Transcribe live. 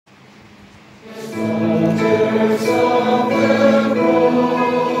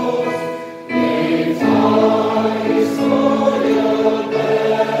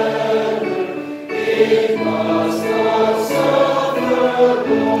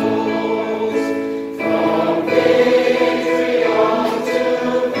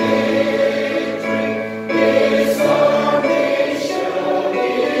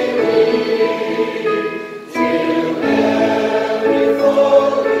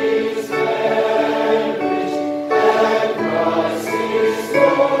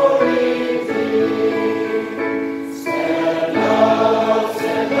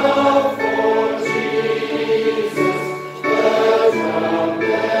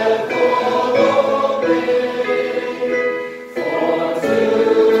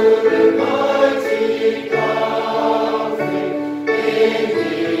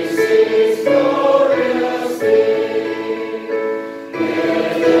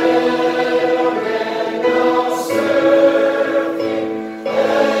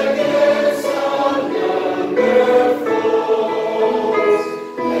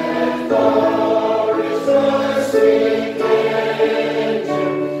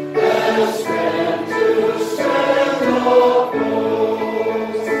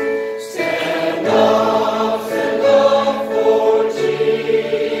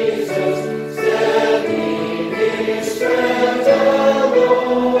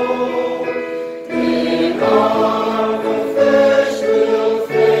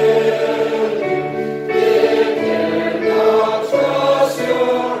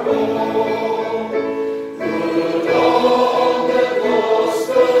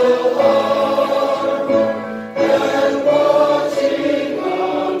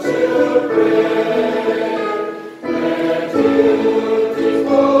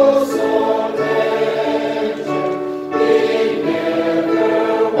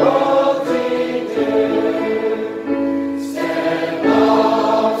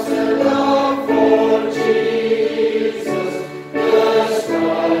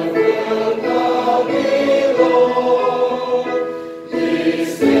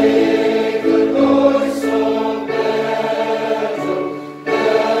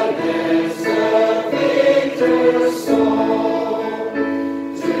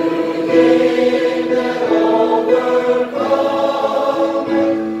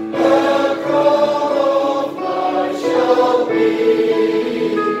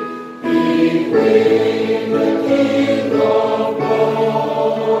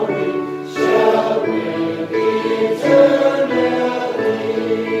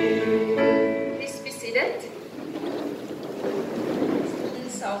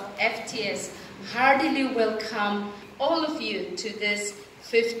welcome all of you to this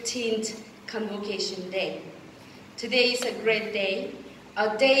 15th Convocation Day. Today is a great day,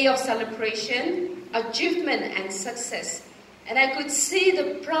 a day of celebration, achievement and success. And I could see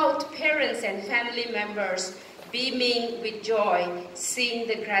the proud parents and family members beaming with joy, seeing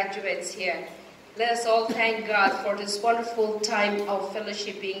the graduates here. Let us all thank God for this wonderful time of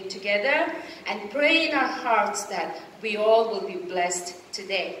fellowshipping together and pray in our hearts that we all will be blessed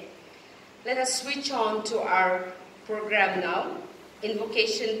today. Let us switch on to our program now.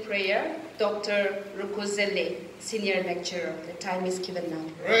 Invocation prayer, Dr. Rukozele, Senior Lecturer. The time is given now.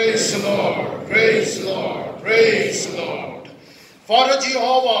 Praise the Lord, praise the Lord, praise the Lord. Father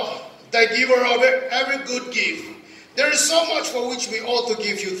Jehovah, the giver of every good gift, there is so much for which we ought to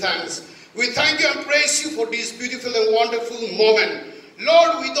give you thanks. We thank you and praise you for this beautiful and wonderful moment.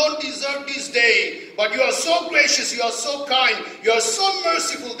 Lord, we don't deserve this day, but you are so gracious, you are so kind, you are so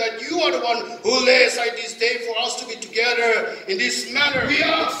merciful that you are the one who lay aside this day for us to be together in this manner. We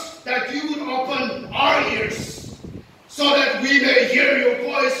ask that you would open our ears so that we may hear your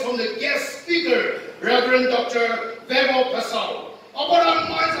voice from the guest speaker, Reverend Dr. Vevo Phesao. Open our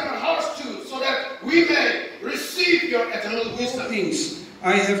minds and our hearts too, so that we may receive your eternal wisdom. Things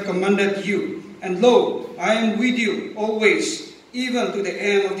I have commanded you, and lo, I am with you always, even to the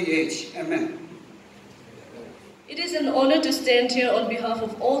end of the age. Amen. It is an honor to stand here on behalf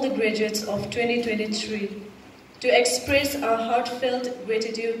of all the graduates of 2023 to express our heartfelt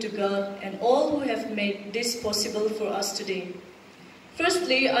gratitude to God and all who have made this possible for us today.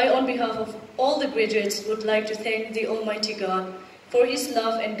 Firstly, I, on behalf of all the graduates, would like to thank the Almighty God for His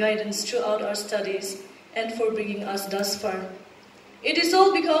love and guidance throughout our studies and for bringing us thus far. It is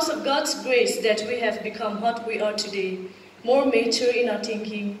all because of God's grace that we have become what we are today, more mature in our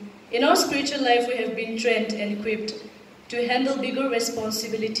thinking. In our spiritual life, we have been trained and equipped to handle bigger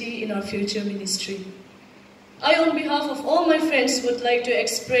responsibility in our future ministry. I, on behalf of all my friends, would like to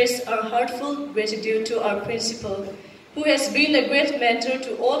express our heartfelt gratitude to our principal, who has been a great mentor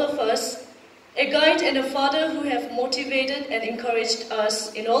to all of us a guide and a father who have motivated and encouraged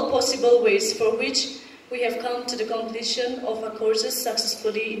us in all possible ways, for which we have come to the completion of our courses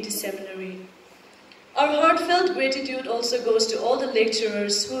successfully in the seminary. Our heartfelt gratitude also goes to all the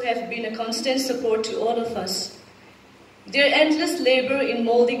lecturers who have been a constant support to all of us. Their endless labor in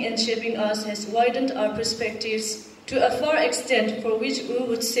molding and shaping us has widened our perspectives to a far extent, for which we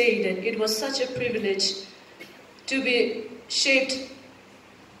would say that it was such a privilege to be shaped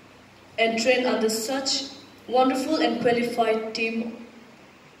and trained under such wonderful and qualified team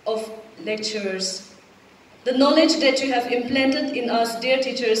of lecturers. The knowledge that you have implanted in us, dear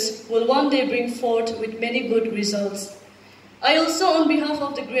teachers, will one day bring forth with many good results. I also, on behalf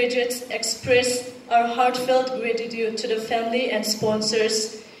of the graduates, express our heartfelt gratitude to the family and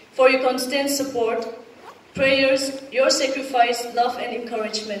sponsors for your constant support, prayers, your sacrifice, love, and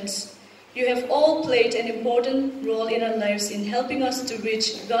encouragements. You have all played an important role in our lives in helping us to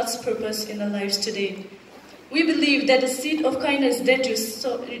reach God's purpose in our lives today. We believe that the seed of kindness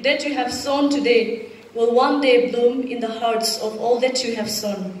that you have sown today will one day bloom in the hearts of all that you have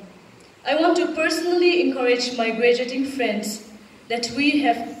sown. I want to personally encourage my graduating friends that we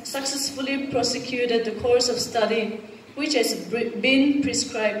have successfully prosecuted the course of study which has been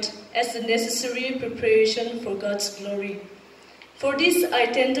prescribed as the necessary preparation for God's glory. For this I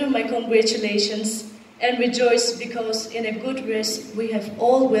tender my congratulations and rejoice because in a good rest we have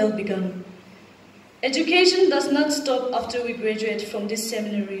all well begun. Education does not stop after we graduate from this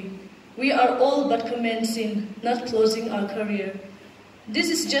seminary. We are all but commencing, not closing our career. This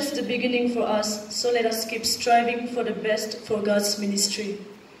is just the beginning for us, so let us keep striving for the best for God's ministry.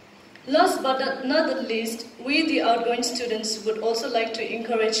 Last but not the least, we, the outgoing students, would also like to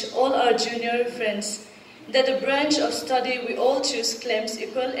encourage all our junior friends that the branch of study we all choose claims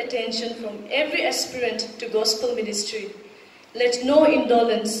equal attention from every aspirant to gospel ministry. Let no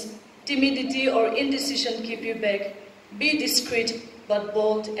indolence, timidity, or indecision keep you back. Be discreet, but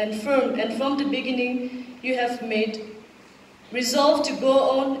bold and firm, and from the beginning you have made resolve to go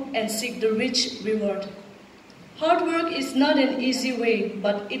on and seek the rich reward. Hard work is not an easy way,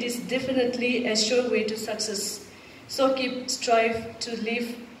 but it is definitely a sure way to success. So strive to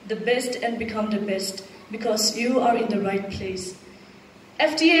live the best and become the best, because you are in the right place.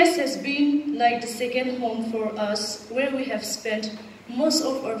 FTS has been like the second home for us, where we have spent most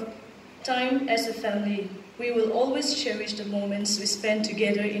of our time as a family. We will always cherish the moments we spend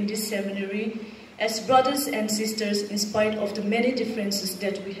together in this seminary as brothers and sisters in spite of the many differences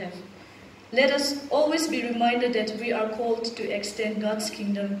that we have. Let us always be reminded that we are called to extend God's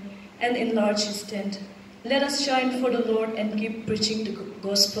kingdom and enlarge His tent. Let us shine for the Lord and keep preaching the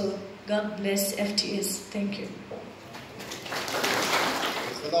gospel. God bless FTS. Thank you.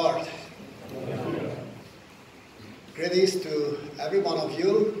 Praise the Lord. Greetings to every one of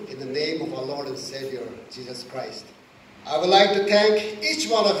you in the name of our Lord and Savior, Jesus Christ. I would like to thank each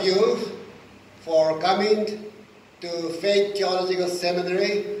one of you for coming to Faith Theological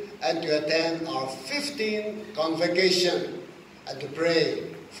Seminary and to attend our 15th Convocation and to pray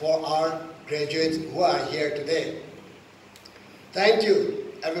for our graduates who are here today. Thank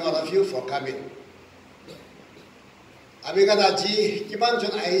you, every one of you, for coming. Amigana ji kiman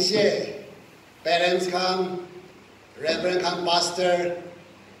jun aise parents kan, Reverend kan, pastor,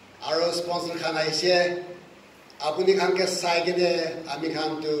 aro sponsor kan aise, apuni kan ke saigine ami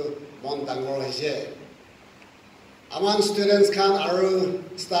kan tu mon dangor aise. Among students kan aro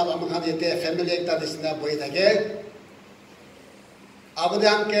staff am kan yete family ekta disna boi thake. Apuni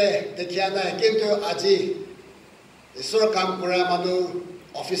kan ke dekhiana kintu aji isor kam kura manu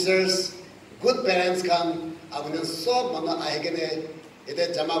officers, good parents kan apuni sob manu ahigene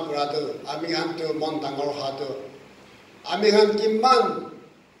ite jama kura tu ami kan tu mon dangor hatu. Ami kan kimman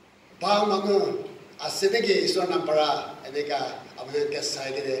ba manu asidegi isor nampara eneka apuni ke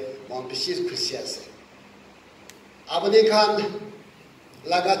saigine mon bishis Christians. Apuni kan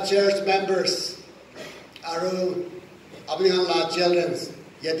laga church members aru apuni kan la children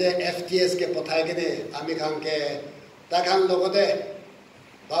yete FTS ke pothagine ami kan ke takan logode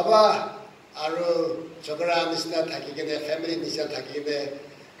baba aru chokra nisna thakigine family nisna thakigine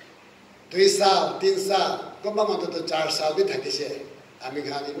 2 साल 3 साल कम्बा मत तो 4 साल भी थकिसे आमी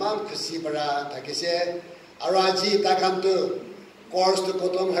खान इमान खुशी बड़ा थकिसे और आजी ताकन तो कोर्स तो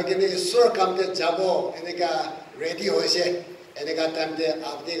खत्म हगिने ईश्वर काम ते जाबो एनेका रेडी होइसे एनेका टाइम ते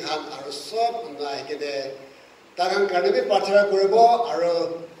आपदी खान और सब ना हगिने ताकन करने भी प्रार्थना करबो और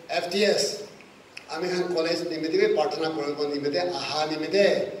FTS आमी खान कॉलेज निमित्ते भी प्रार्थना करबो निमित्ते आहा निमित्ते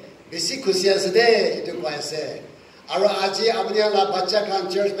बेसी खुशी आसे दे इतो कोइसे और आज अपने ला बच्चा Khan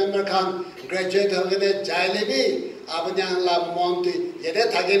church member Khan graduate होगने जायले भी abanyang la monti yede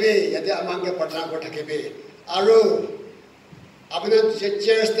thagebe yede amange patran ko thagebe aru abanyang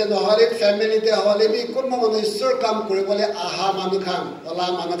church te no hali family te hali mi kunma mano sur kam kore bole aha manukhang ola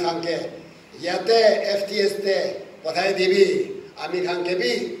manukhang ke yate FTS te pathai debi ami khang ke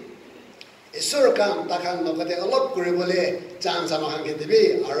bi sur kam takhan no kate alop kore bole chance amakhang ke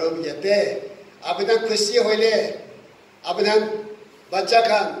debi aru yate abanyang khushi hoile abanyang bacha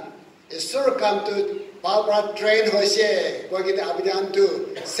khan sur kam tu Power train hoise, kogi te abidjan tu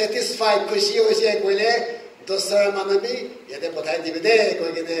satisfied kushi hoise koile dosar manami yede pathai dibide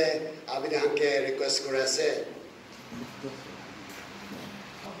kogi te abidjan ke request korase.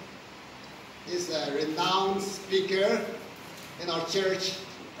 He's a renowned speaker in our church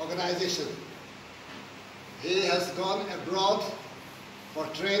organization. He has gone abroad for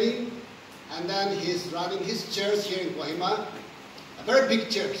training, and then he's running his church here in Kohima, a very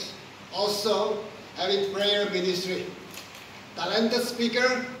big church. Also having prayer ministry. Talented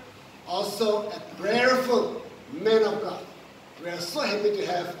speaker, also a prayerful man of God. We are so happy to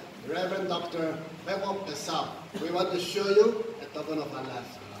have Reverend Dr. Vevo Phesao. We want to show you a token of our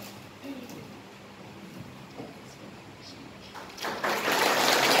love.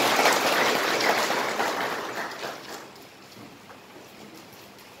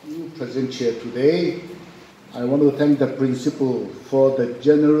 Present here today, I want to thank the principal for the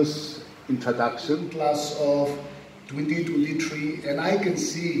generous introduction. Class of 2023, and I can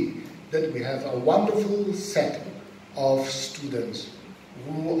see that we have a wonderful set of students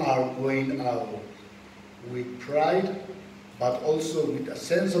who are going out with pride, but also with a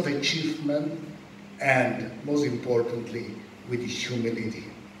sense of achievement, and most importantly, with humility.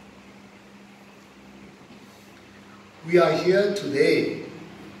 We are here today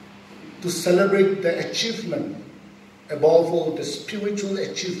to celebrate the achievement, above all the spiritual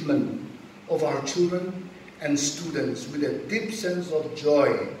achievement of our children and students with a deep sense of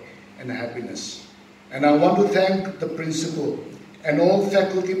joy and happiness. And I want to thank the principal and all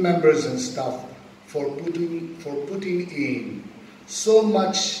faculty members and staff for putting in so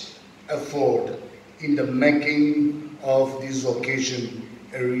much effort in the making of this occasion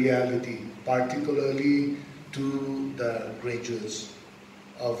a reality, particularly to the graduates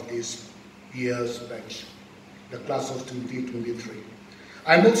of this year's batch, the class of 2023.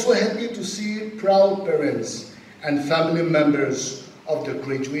 I'm also happy to see proud parents and family members of the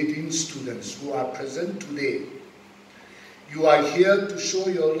graduating students who are present today. You are here to show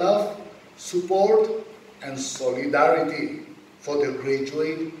your love, support, and solidarity for the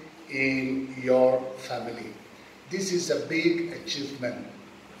graduate in your family. This is a big achievement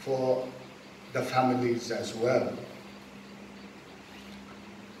for the families as well.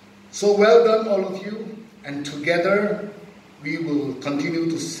 So well done, all of you, and together we will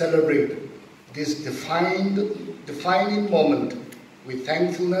continue to celebrate this defining moment with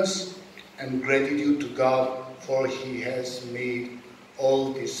thankfulness and gratitude to God, for He has made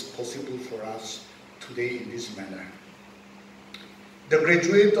all this possible for us today in this manner. The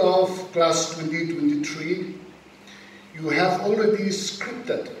graduate of class 2023, you have already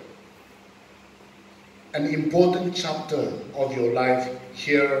scripted an important chapter of your life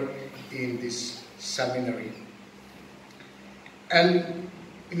here in this seminary. And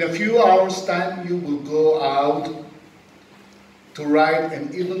in a few hours' time, you will go out to write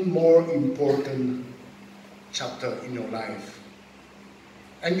an even more important chapter in your life.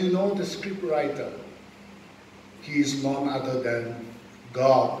 And you know the script writer. He is none other than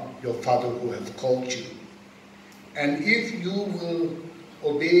God, your Father, who has called you. And if you will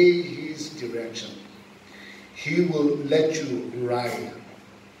obey His direction, He will let you write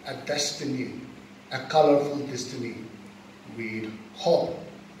a destiny, a colorful destiny, with hope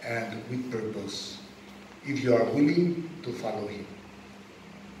and with purpose, if you are willing to follow Him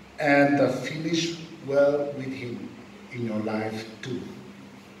and finish well with Him in your life too.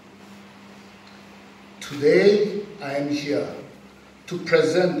 Today I am here to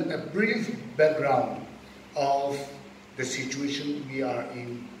present a brief background of the situation we are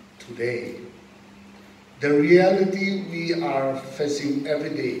in today, the reality we are facing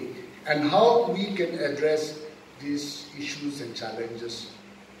every day, and how we can address these issues and challenges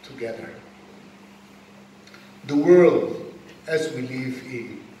together. The world as we live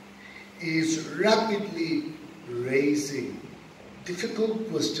in is rapidly raising difficult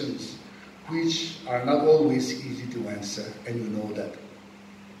questions which are not always easy to answer, and you know that.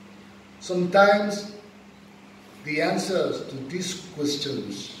 Sometimes the answers to these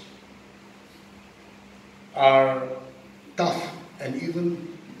questions are tough and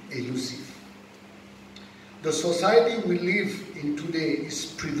even elusive. The society we live in today is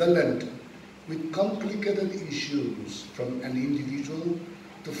prevalent with complicated issues from an individual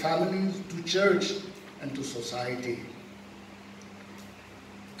to families, to church, and to society.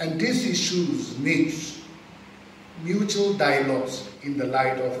 And these issues need mutual dialogues in the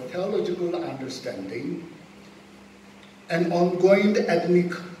light of theological understanding. An ongoing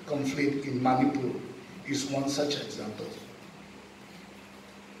ethnic conflict in Manipur is one such example.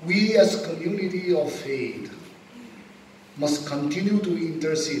 We as a community of faith must continue to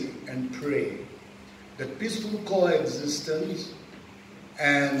intercede and pray that peaceful coexistence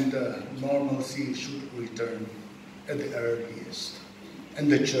and normalcy should return at the earliest. And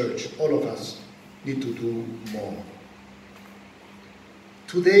the church, all of us, need to do more.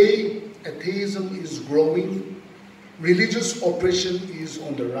 Today, atheism is growing, religious oppression is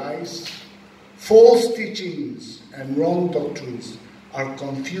on the rise, false teachings and wrong doctrines are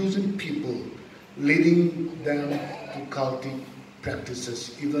confusing people, leading them to cultic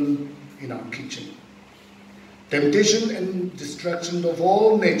practices, even in our kitchen. Temptation and distraction of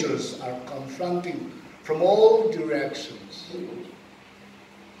all natures are confronting from all directions.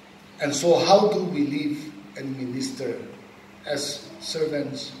 And so how do we live and minister as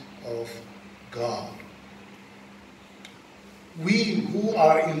servants of God? We who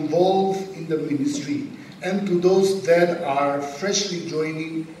are involved in the ministry and to those that are freshly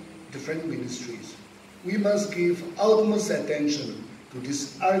joining different ministries, we must give utmost attention to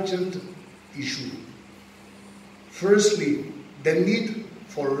this urgent issue. Firstly, the need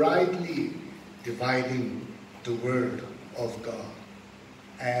for rightly dividing the word of God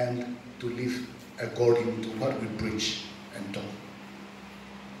and to live according to what we preach and talk.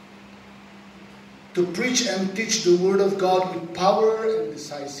 To preach and teach the word of God with power and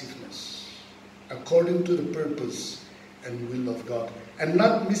decisiveness, according to the purpose and will of God, and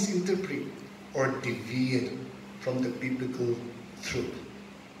not misinterpret or deviate from the biblical truth.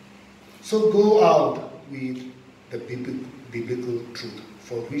 So go out with the biblical truth,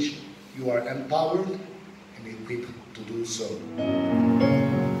 for which you are empowered and equipped to do so.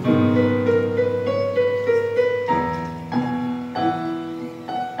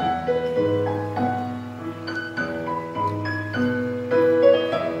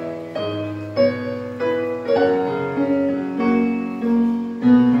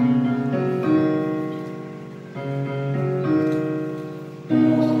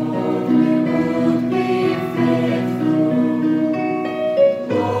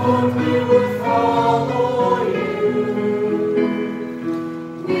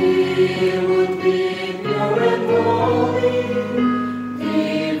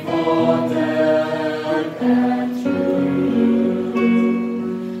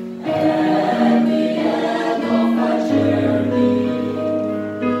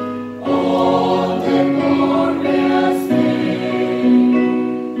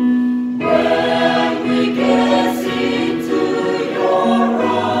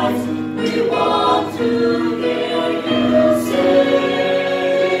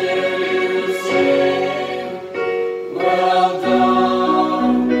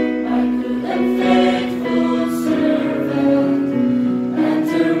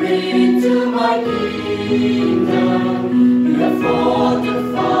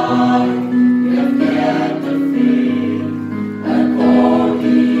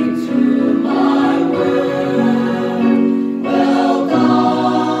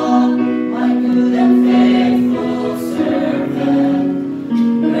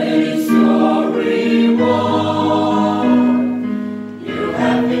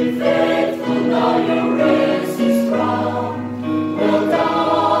 Well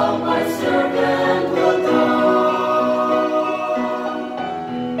done, my servant, well done.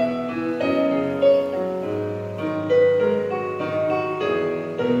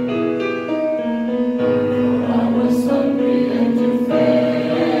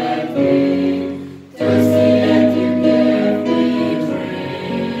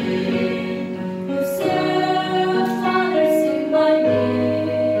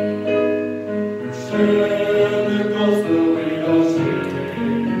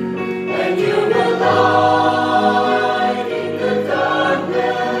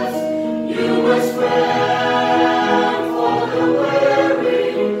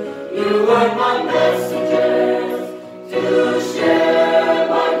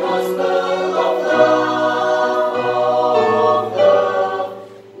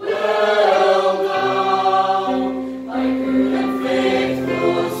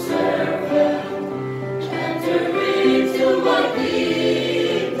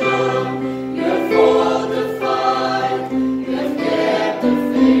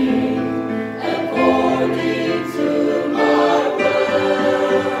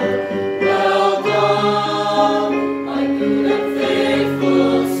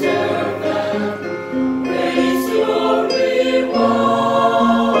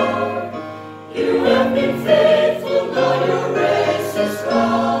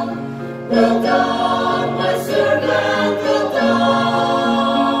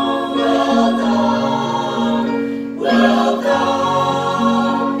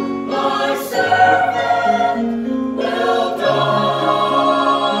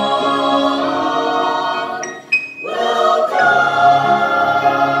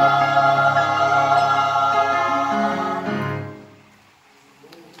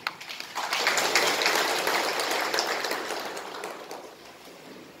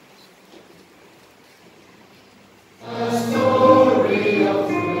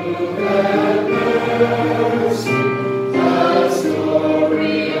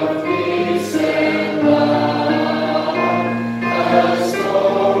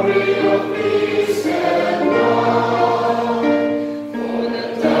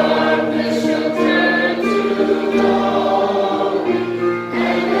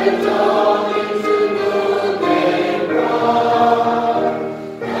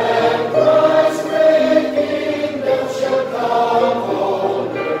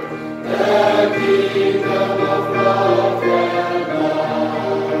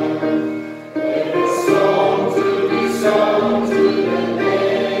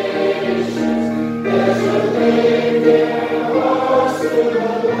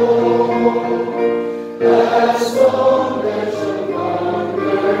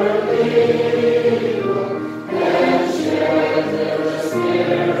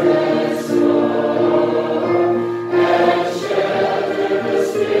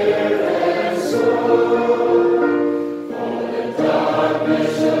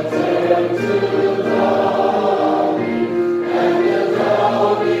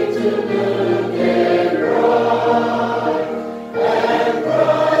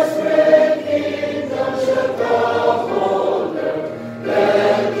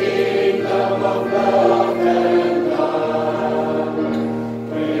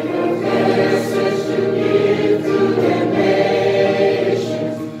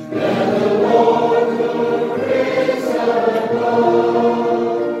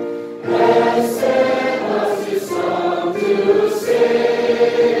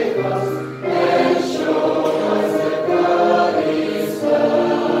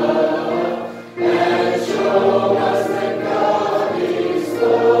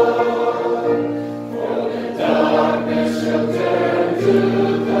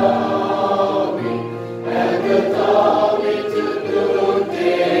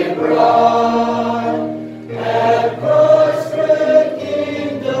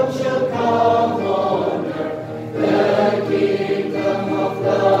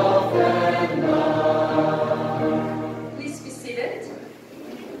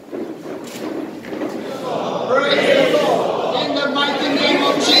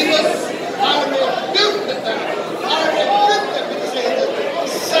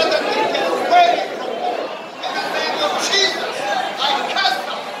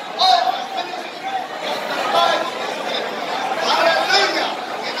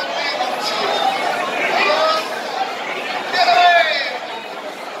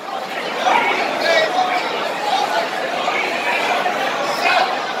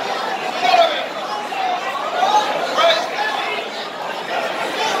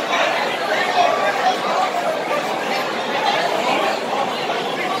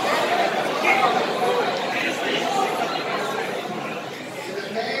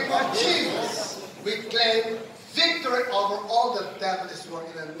 name of Jesus, we claim victory over all the devil's work.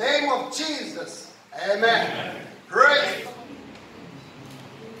 In the name of Jesus, amen. Praise